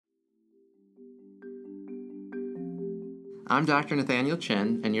I'm Dr. Nathaniel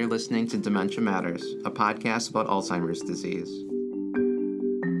Chin, and you're listening to Dementia Matters, a podcast about Alzheimer's disease.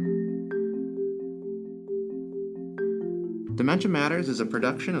 Dementia Matters is a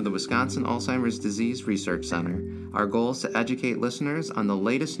production of the Wisconsin Alzheimer's Disease Research Center. Our goal is to educate listeners on the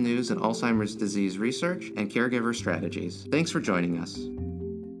latest news in Alzheimer's disease research and caregiver strategies. Thanks for joining us.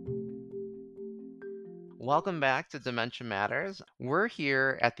 Welcome back to Dementia Matters. We're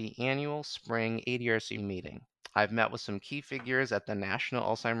here at the annual spring ADRC meeting. I've met with some key figures at the National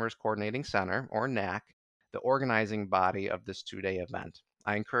Alzheimer's Coordinating Center, or NAC, the organizing body of this two-day event.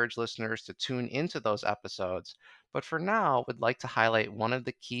 I encourage listeners to tune into those episodes, but for now, would like to highlight one of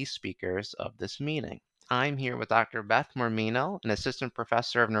the key speakers of this meeting. I'm here with Dr. Beth Mormino, an assistant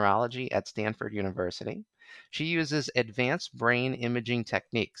professor of neurology at Stanford University. She uses advanced brain imaging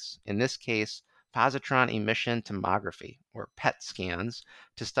techniques, in this case, positron emission tomography, or PET scans,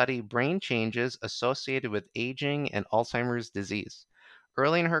 to study brain changes associated with aging and Alzheimer's disease.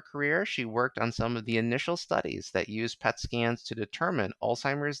 Early in her career, she worked on some of the initial studies that use PET scans to determine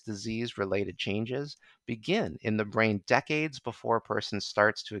Alzheimer's disease-related changes begin in the brain decades before a person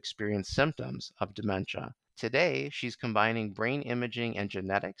starts to experience symptoms of dementia. Today, she's combining brain imaging and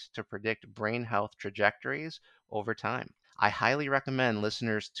genetics to predict brain health trajectories over time. I highly recommend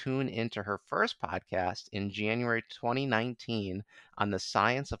listeners tune into her first podcast in January 2019 on the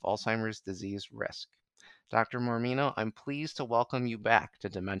science of Alzheimer's disease risk. Dr. Mormino, I'm pleased to welcome you back to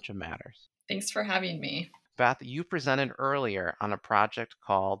Dementia Matters. Thanks for having me. Beth, you presented earlier on a project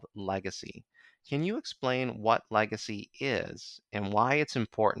called Legacy. Can you explain what Legacy is and why it's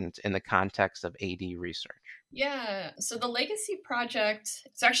important in the context of AD research? Yeah, so the Legacy project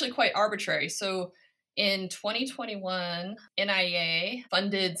is actually quite arbitrary. So in 2021, NIA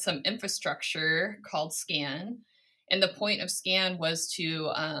funded some infrastructure called SCAN. And the point of SCAN was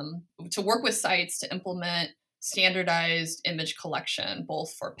to work with sites to implement standardized image collection,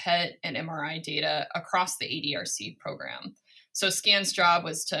 both for PET and MRI data across the ADRC program. So SCAN's job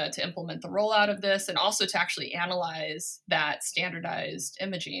was to implement the rollout of this and also to actually analyze that standardized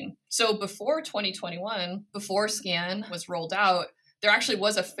imaging. So before 2021, before SCAN was rolled out, there actually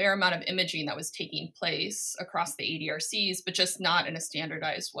was a fair amount of imaging that was taking place across the ADRCs, but just not in a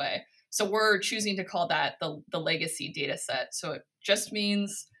standardized way. So we're choosing to call that the legacy data set. So it just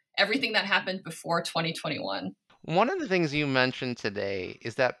means everything that happened before 2021. One of the things you mentioned today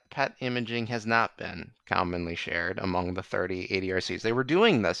is that PET imaging has not been commonly shared among the 30 ADRCs. They were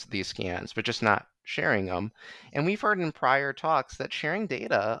doing these scans, but just not sharing them. And we've heard in prior talks that sharing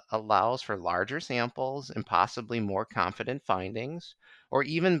data allows for larger samples and possibly more confident findings, or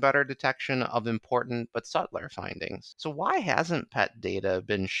even better detection of important but subtler findings. So why hasn't PET data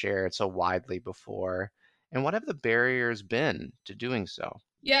been shared so widely before? And what have the barriers been to doing so?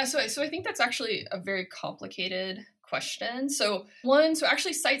 Yeah, so I think that's actually a very complicated question. So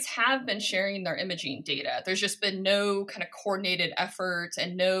actually sites have been sharing their imaging data. There's just been no kind of coordinated effort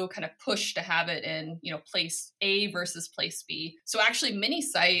and no kind of push to have it in, place A versus place B. So actually many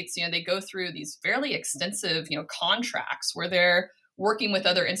sites, they go through these fairly extensive, contracts where they're working with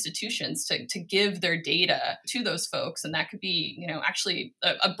other institutions to give their data to those folks. And that could be, actually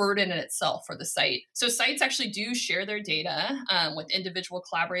a burden in itself for the site. So sites actually do share their data with individual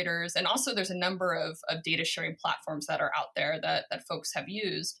collaborators. And also there's a number of data sharing platforms that are out there that folks have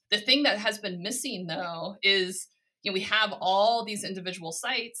used. The thing that has been missing though is, we have all these individual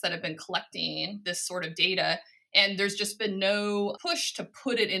sites that have been collecting this sort of data. And there's just been no push to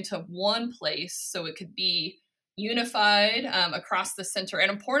put it into one place so it could be unified across the center and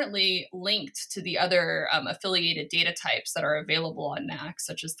importantly linked to the other affiliated data types that are available on NAC,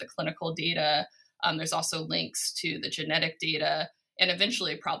 such as the clinical data. There's also links to the genetic data and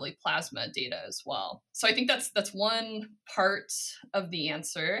eventually probably plasma data as well. So I think that's one part of the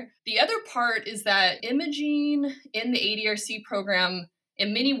answer. The other part is that imaging in the ADRC program,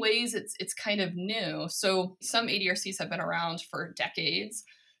 in many ways, it's kind of new. So some ADRCs have been around for decades.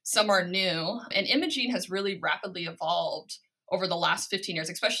 Some are new, and imaging has really rapidly evolved over the last 15 years,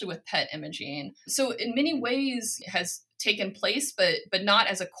 especially with PET imaging. So in many ways it has taken place, but not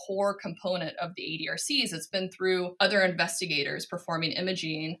as a core component of the ADRCs. It's been through other investigators performing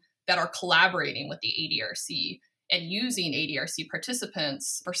imaging that are collaborating with the ADRC and using ADRC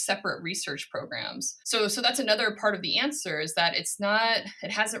participants for separate research programs. So that's another part of the answer is that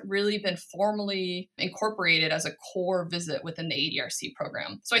it hasn't really been formally incorporated as a core visit within the ADRC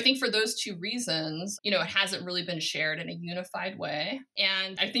program. So I think for those two reasons, it hasn't really been shared in a unified way.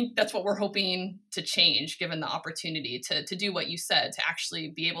 And I think that's what we're hoping to change, given the opportunity to do what you said, to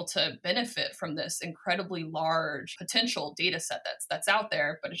actually be able to benefit from this incredibly large potential data set that's out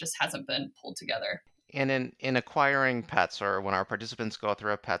there, but it just hasn't been pulled together. And in acquiring pets, or when our participants go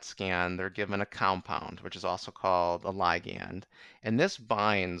through a PET scan, they're given a compound, which is also called a ligand. And this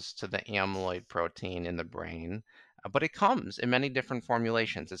binds to the amyloid protein in the brain, but it comes in many different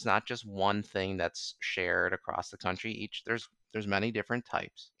formulations. It's not just one thing that's shared across the country. There's many different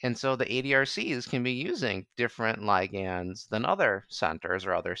types. And so the ADRCs can be using different ligands than other centers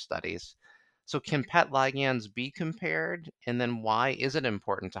or other studies. So can PET ligands be compared? And then why is it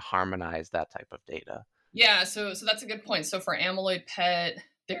important to harmonize that type of data? Yeah, so that's a good point. So for amyloid PET,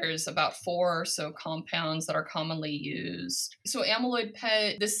 there's about four or so compounds that are commonly used. So amyloid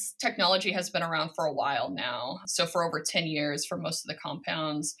PET, this technology has been around for a while now. So for over 10 years for most of the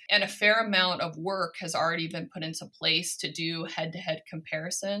compounds, and a fair amount of work has already been put into place to do head-to-head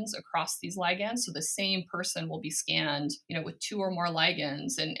comparisons across these ligands. So the same person will be scanned, with two or more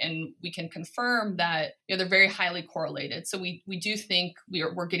ligands, and we can confirm that they're very highly correlated. So we do think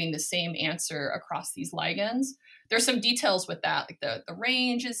we're getting the same answer across these ligands. There's some details with that, like the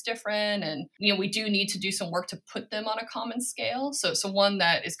range is different, and we do need to do some work to put them on a common scale. So one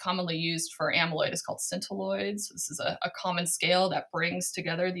that is commonly used for amyloid is called Centiloids. This is a common scale that brings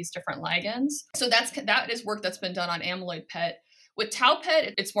together these different ligands. So that is work that's been done on amyloid PET. With tau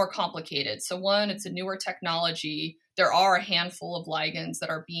PET, it's more complicated. So one, it's a newer technology. There are a handful of ligands that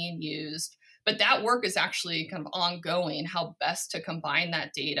are being used. But that work is actually kind of ongoing, how best to combine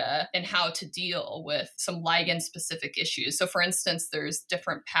that data and how to deal with some ligand specific issues. So for instance, there's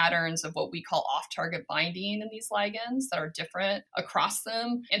different patterns of what we call off-target binding in these ligands that are different across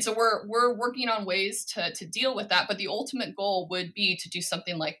them. And so we're working on ways to deal with that. But the ultimate goal would be to do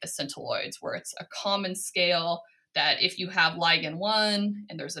something like the Centiloids, where it's a common scale that if you have ligand 1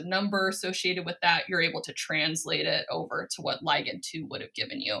 and there's a number associated with that, you're able to translate it over to what ligand 2 would have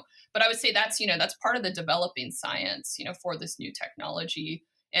given you. But I would say that's part of the developing science, for this new technology.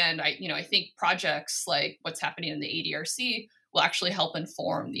 And I think projects like what's happening in the ADRC will actually help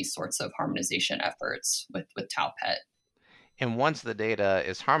inform these sorts of harmonization efforts with tau PET. And once the data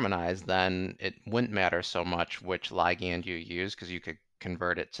is harmonized, then it wouldn't matter so much which ligand you use because you could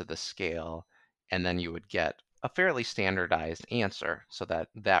convert it to the scale, and then you would get a fairly standardized answer so that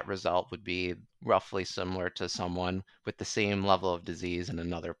that result would be roughly similar to someone with the same level of disease in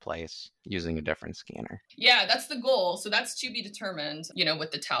another place using a different scanner. Yeah, that's the goal. So that's to be determined,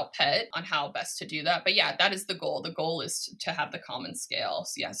 with the tau PET on how best to do that. But yeah, that is the goal. The goal is to have the common scale.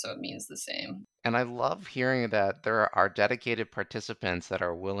 So yeah, so it means the same. And I love hearing that there are dedicated participants that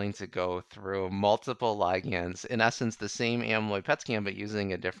are willing to go through multiple ligands, in essence, the same amyloid PET scan, but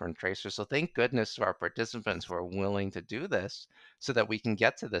using a different tracer. So thank goodness to our participants who are willing to do this so that we can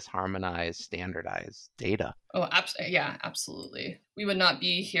get to this harmonized, standardized data. Oh, yeah, absolutely. We would not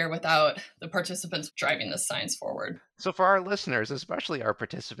be here without the participants driving this science forward. So, for our listeners, especially our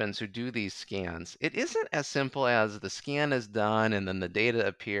participants who do these scans, it isn't as simple as the scan is done and then the data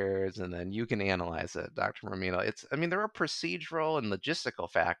appears and then you can analyze it, Dr. Romino. There are procedural and logistical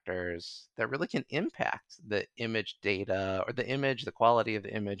factors that really can impact the image data or the quality of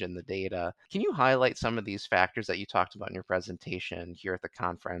the image and the data. Can you highlight some of these factors that you talked about in your presentation here at the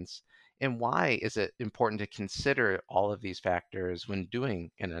conference? And why is it important to consider all of these factors when doing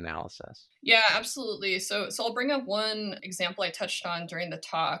an analysis? Yeah, absolutely. So I'll bring up one example I touched on during the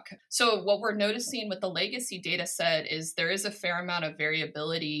talk. So what we're noticing with the legacy data set is there is a fair amount of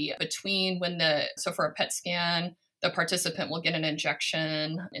variability between so for a PET scan, the participant will get an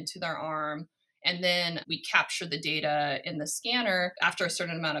injection into their arm. And then we capture the data in the scanner after a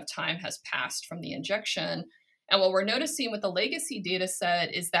certain amount of time has passed from the injection. And what we're noticing with the legacy data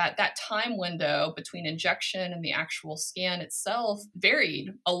set is that that time window between injection and the actual scan itself varied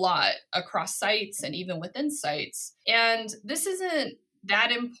a lot across sites and even within sites. And this isn't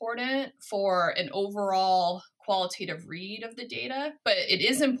that important for an overall qualitative read of the data, but it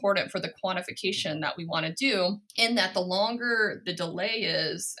is important for the quantification that we want to do, in that the longer the delay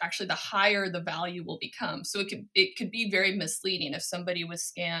is, actually the higher the value will become. So it could be very misleading if somebody was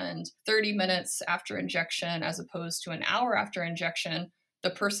scanned 30 minutes after injection as opposed to an hour after injection. The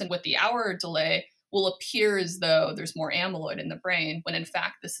person with the hour delay will appear as though there's more amyloid in the brain, when in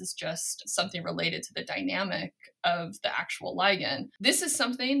fact this is just something related to the dynamic of the actual ligand. This is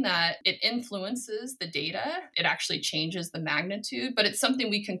something that it influences the data. It actually changes the magnitude, but it's something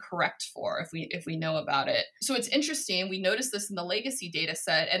we can correct for if we know about it. So it's interesting. We noticed this in the legacy data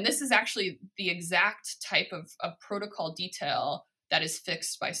set, and this is actually the exact type of protocol detail that is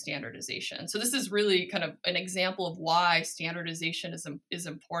fixed by standardization. So this is really kind of an example of why standardization is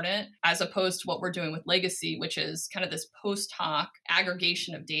important, as opposed to what we're doing with legacy, which is kind of this post hoc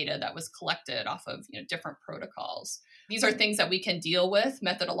aggregation of data that was collected off of different protocols. These are things that we can deal with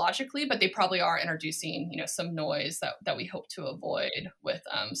methodologically, but they probably are introducing, some noise that we hope to avoid with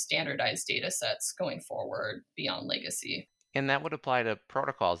standardized data sets going forward beyond legacy. And that would apply to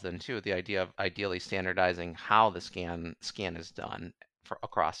protocols then too, the idea of ideally standardizing how the scan is done for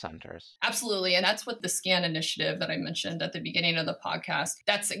across centers. Absolutely. And that's what the SCAN initiative that I mentioned at the beginning of the podcast,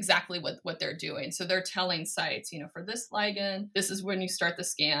 that's exactly what they're doing. So they're telling sites, for this ligand, this is when you start the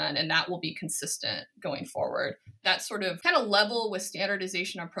scan, and that will be consistent going forward. That sort of kind of level with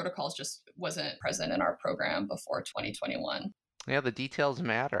standardization on protocols just wasn't present in our program before 2021. Yeah, the details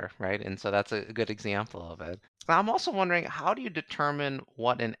matter, right? And so that's a good example of it. I'm also wondering, how do you determine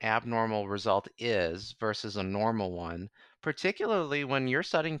what an abnormal result is versus a normal one, particularly when you're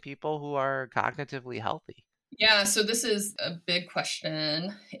studying people who are cognitively healthy? Yeah, so this is a big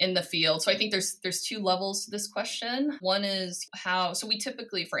question in the field. So I think there's two levels to this question. One is so we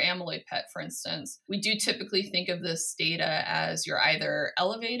typically, for amyloid PET, for instance, we do typically think of this data as you're either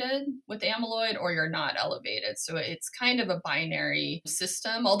elevated with amyloid or you're not elevated. So it's kind of a binary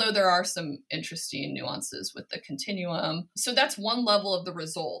system, although there are some interesting nuances with the continuum. So that's one level of the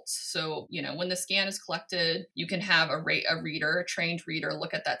results. So, when the scan is collected, you can have a trained reader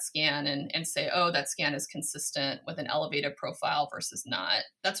look at that scan and say, oh, that scan is consistent with an elevated profile versus not.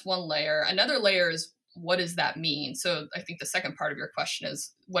 That's one layer. Another layer is, what does that mean? So I think the second part of your question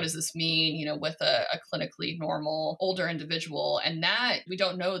is, what does this mean, with a clinically normal older individual? And that we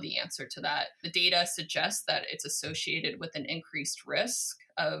don't know the answer to that. The data suggests that it's associated with an increased risk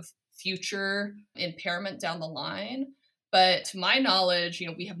of future impairment down the line. But to my knowledge,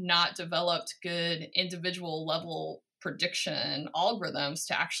 we have not developed good individual level prediction algorithms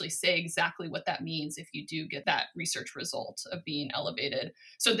to actually say exactly what that means if you do get that research result of being elevated.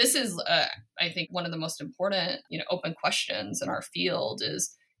 So this is, I think, one of the most important, open questions in our field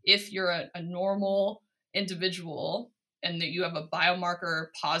is, if you're a normal individual and that you have a biomarker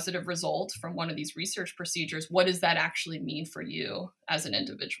positive result from one of these research procedures, what does that actually mean for you as an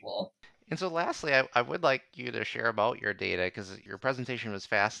individual? And so lastly, I would like you to share about your data because your presentation was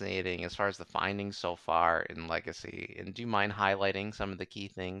fascinating as far as the findings so far in Legacy. And do you mind highlighting some of the key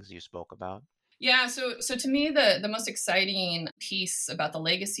things you spoke about? Yeah, so to me, the most exciting piece about the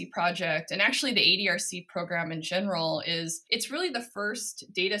Legacy project, and actually the ADRC program in general, is it's really the first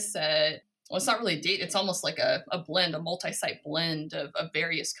data set. Well, it's not really a data, it's almost like a blend, a multi-site blend of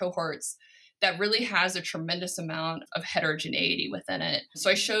various cohorts that really has a tremendous amount of heterogeneity within it. So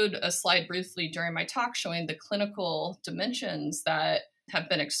I showed a slide briefly during my talk showing the clinical dimensions that have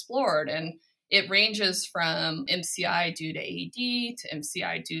been explored. And it ranges from MCI due to AD to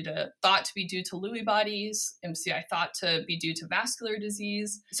MCI thought to be due to Lewy bodies, MCI thought to be due to vascular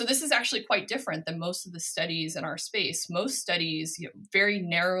disease. So this is actually quite different than most of the studies in our space. Most studies very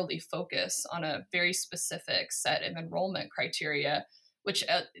narrowly focus on a very specific set of enrollment criteria, which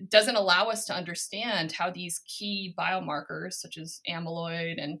doesn't allow us to understand how these key biomarkers, such as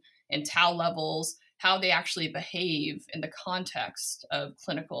amyloid and tau levels, how they actually behave in the context of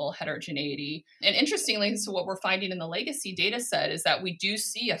clinical heterogeneity. And interestingly, so what we're finding in the Legacy data set is that we do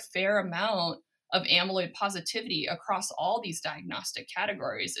see a fair amount of amyloid positivity across all these diagnostic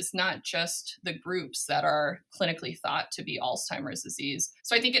categories. It's not just the groups that are clinically thought to be Alzheimer's disease.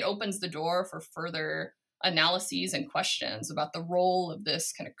 So I think it opens the door for further analyses and questions about the role of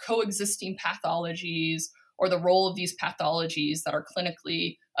this kind of coexisting pathologies, or the role of these pathologies that are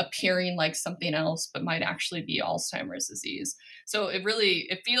clinically appearing like something else but might actually be Alzheimer's disease. So it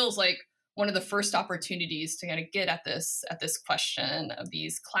feels like one of the first opportunities to kind of get at this question of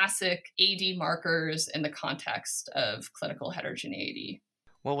these classic AD markers in the context of clinical heterogeneity.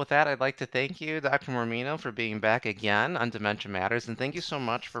 Well, with that, I'd like to thank you, Dr. Mormino, for being back again on Dementia Matters, and thank you so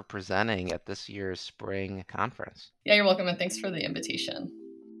much for presenting at this year's spring conference. Yeah, you're welcome, and thanks for the invitation.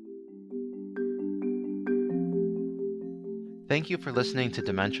 Thank you for listening to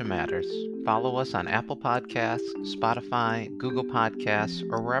Dementia Matters. Follow us on Apple Podcasts, Spotify, Google Podcasts,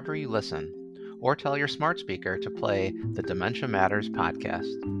 or wherever you listen. Or tell your smart speaker to play the Dementia Matters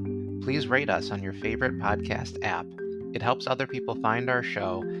podcast. Please rate us on your favorite podcast app. It helps other people find our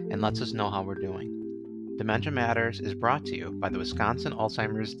show and lets us know how we're doing. Dementia Matters is brought to you by the Wisconsin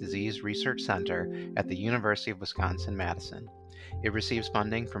Alzheimer's Disease Research Center at the University of Wisconsin-Madison. It receives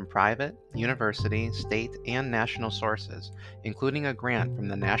funding from private, university, state, and national sources, including a grant from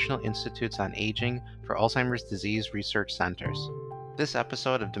the National Institutes on Aging for Alzheimer's Disease Research Centers. This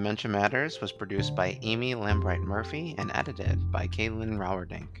episode of Dementia Matters was produced by Amy Lambright Murphy and edited by Kaylin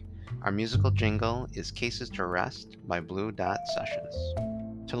Rauerdink. Our musical jingle is Cases to Rest by Blue Dot Sessions.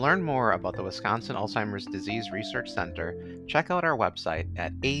 To learn more about the Wisconsin Alzheimer's Disease Research Center, check out our website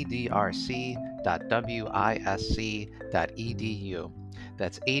at adrc.wisc.edu. adrc.wisc.edu.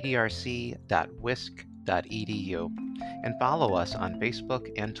 That's adrc.wisc.edu. And follow us on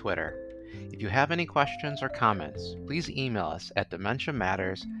Facebook and Twitter. If you have any questions or comments, please email us at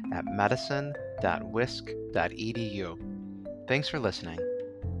dementiamatters@medicine.wisc.edu. Thanks for listening.